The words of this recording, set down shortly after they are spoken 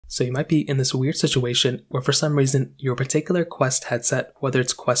So you might be in this weird situation where for some reason your particular Quest headset, whether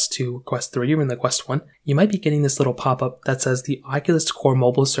it's Quest 2, Quest 3, or in the Quest 1, you might be getting this little pop-up that says the Oculus Core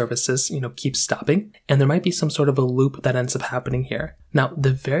mobile services, keep stopping, and there might be some sort of a loop that ends up happening here. Now,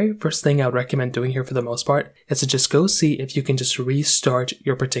 the very first thing I would recommend doing here for the most part is to just go see if you can just restart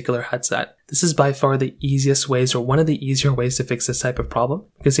your particular headset. This is by far the easiest ways, or one of the easier ways to fix this type of problem,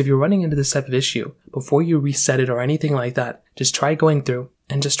 because if you're running into this type of issue, before you reset it or anything like that, just try going through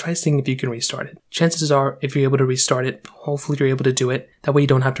and just try seeing if you can restart it. Chances are, if you're able to restart it, hopefully you're able to do it. That way you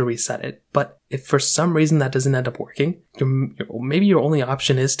don't have to reset it. But if for some reason that doesn't end up working, maybe your only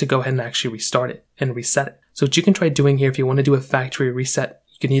option is to go ahead and actually restart it and reset it. So what you can try doing here, if you want to do a factory reset,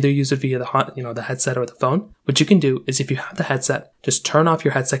 you can either use it via the headset or the phone. What you can do is if you have the headset, just turn off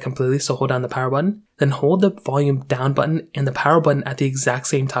your headset completely, so hold down the power button, then hold the volume down button and the power button at the exact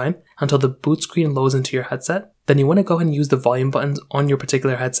same time until the boot screen loads into your headset. Then you want to go ahead and use the volume buttons on your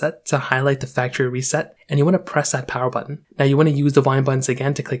particular headset to highlight the factory reset, and you want to press that power button. Now you want to use the volume buttons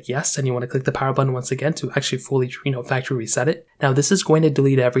again to click yes, and you want to click the power button once again to actually fully, factory reset it. Now this is going to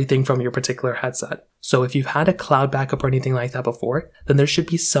delete everything from your particular headset. So if you've had a cloud backup or anything like that before, then there should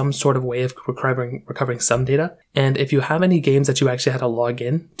be some sort of way of recovering some data. And if you have any games that you actually had to log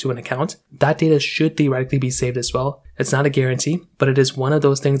in to an account, that data should theoretically be saved as well. It's not a guarantee, but it is one of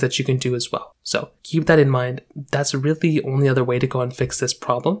those things that you can do as well. So keep that in mind. That's really the only other way to go and fix this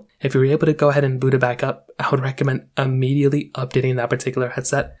problem. If you're able to go ahead and boot it back up, I would recommend immediately updating that particular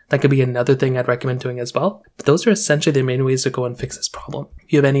headset. That could be another thing I'd recommend doing as well. But those are essentially the main ways to go and fix this problem.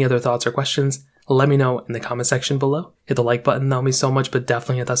 If you have any other thoughts or questions, let me know in the comment section below. Hit the like button, that would mean so much, but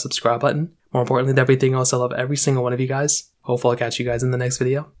definitely hit that subscribe button. More importantly than everything else, I love every single one of you guys. Hopefully I'll catch you guys in the next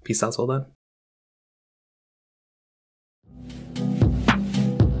video. Peace out till then.